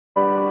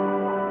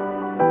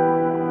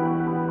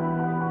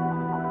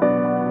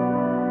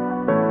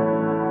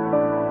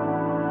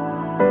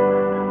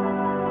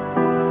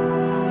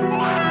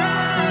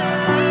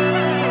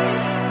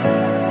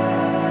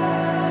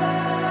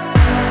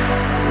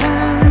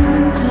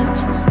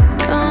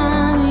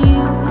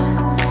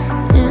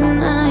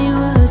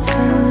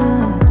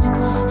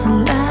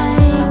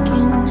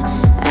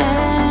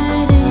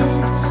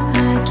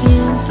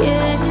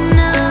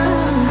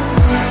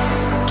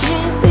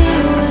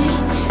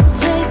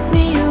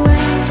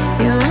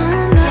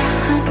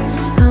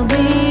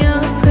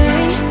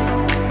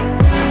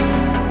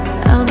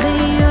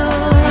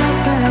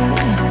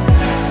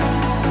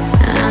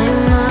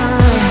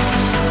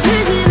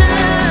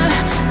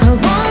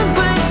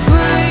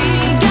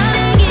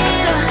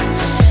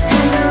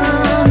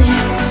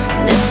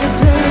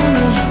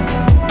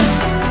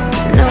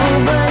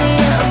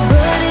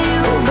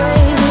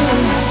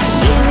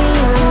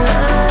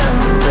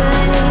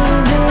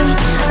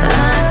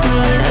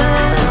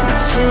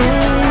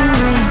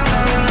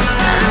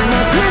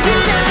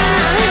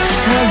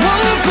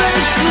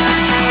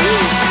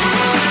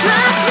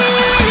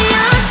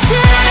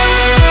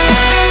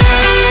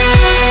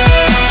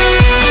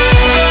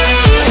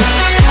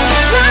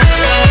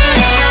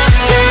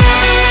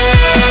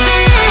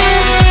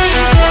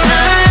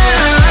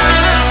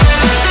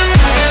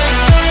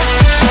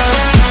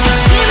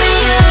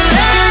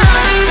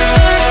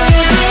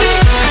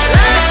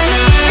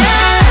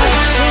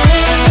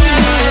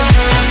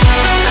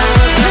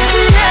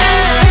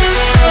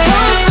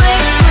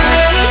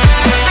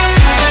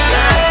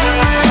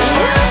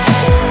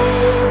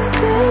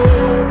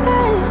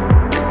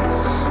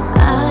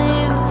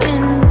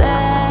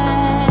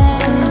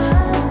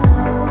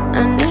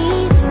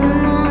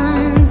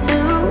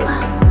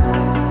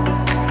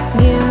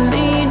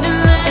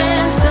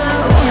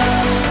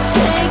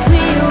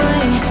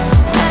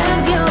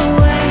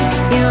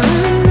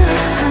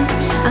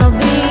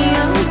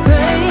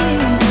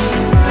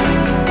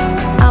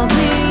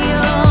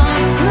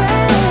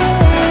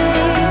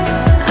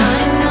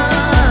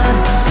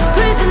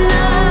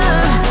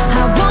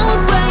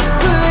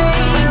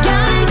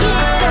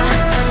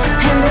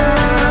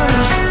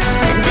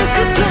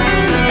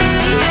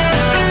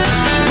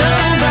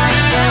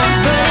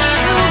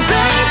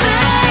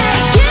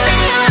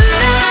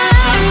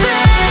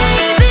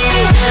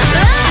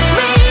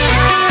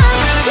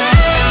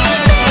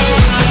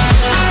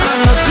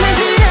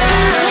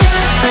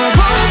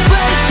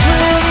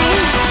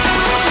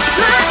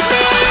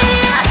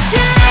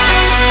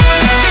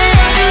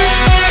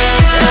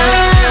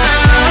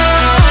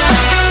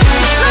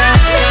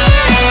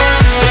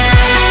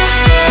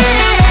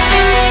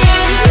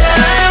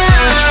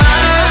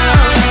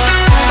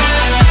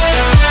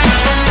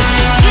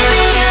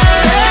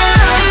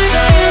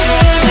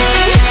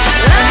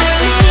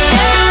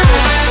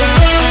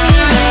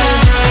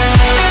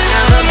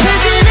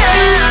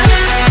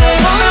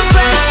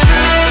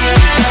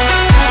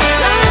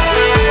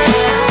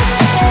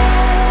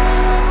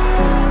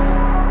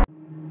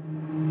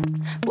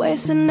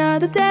It's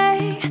another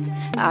day,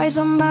 eyes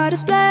on my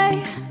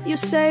display. You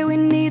say we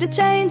need a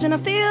change and I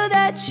feel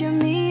that you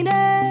mean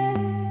it.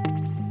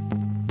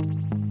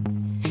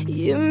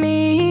 You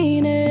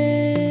mean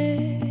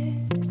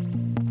it.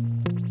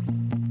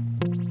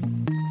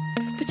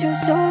 But you're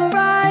so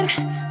right,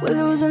 we're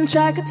losing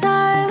track of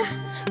time,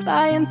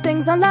 buying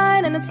things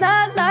online and it's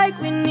not like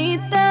we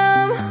need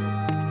them.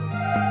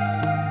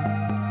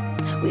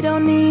 We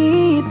don't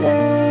need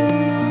them.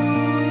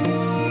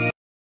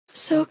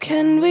 So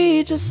can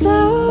we just slow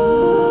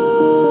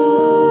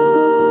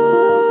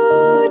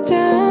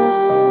down?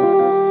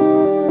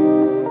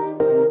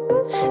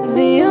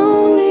 The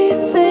only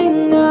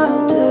thing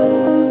I'll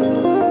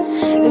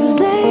do is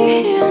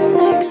lay here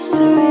next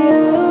to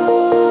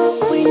you.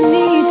 We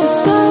need to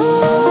slow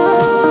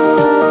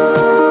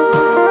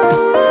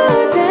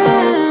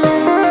down.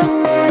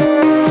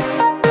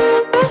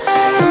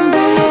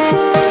 Embrace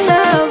the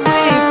love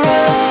we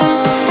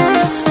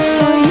found.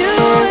 For you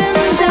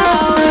and I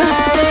are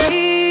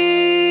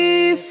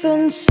safe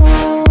and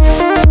sound.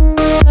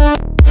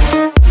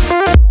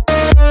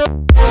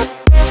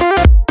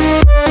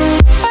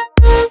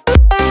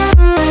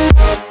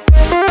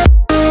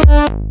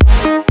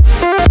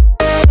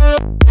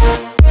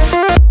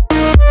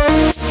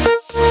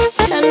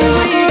 And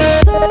we just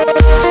slow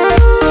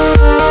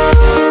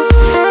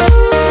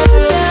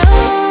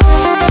down.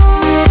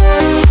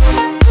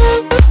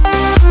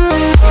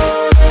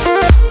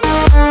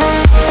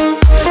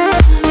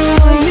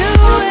 For you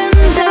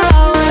and I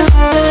are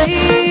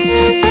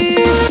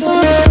safe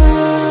and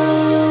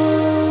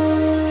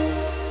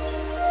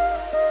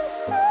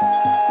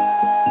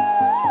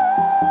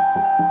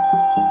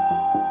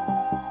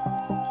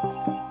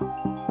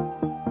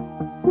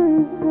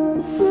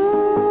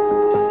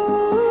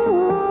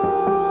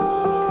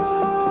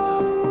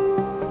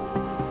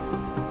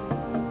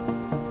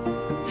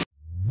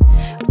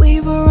we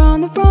were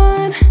on the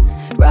run,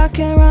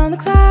 rocking around the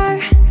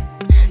clock.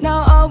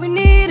 Now all we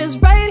need is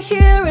right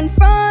here in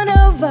front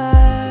of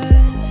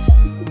us.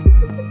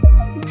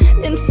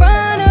 In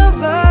front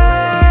of us.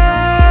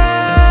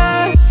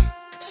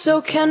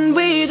 So can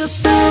we just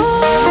slow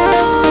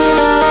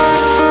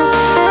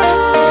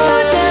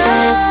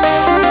down?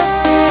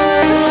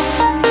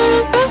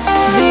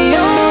 The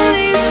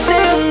only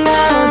thing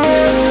I'll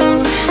do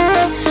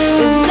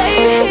is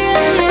lay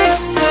here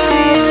next to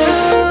you.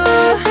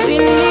 We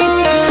need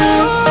to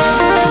slow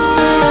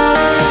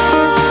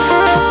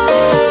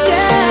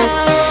down.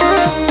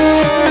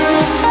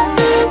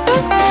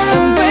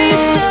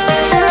 Embrace the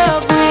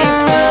love we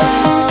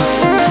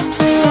found.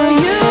 For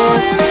you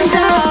and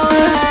I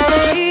are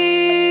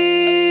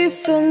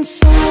safe and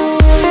sound.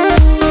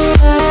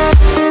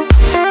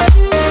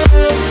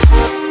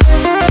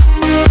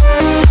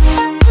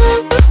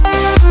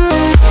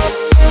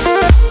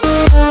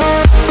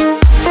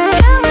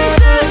 Can we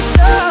just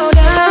slow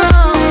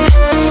down?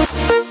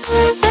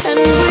 And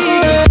we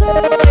just slow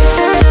waste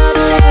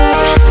another day.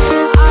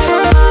 I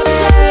don't know to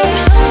say.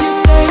 You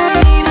say we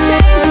need a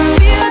change and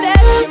feel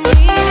that you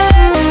mean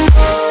it.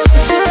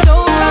 But you're so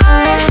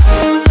right,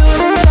 we're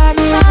losing track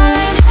of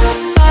time,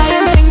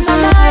 buying things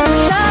online,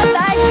 it's not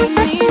like we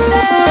need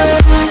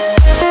them.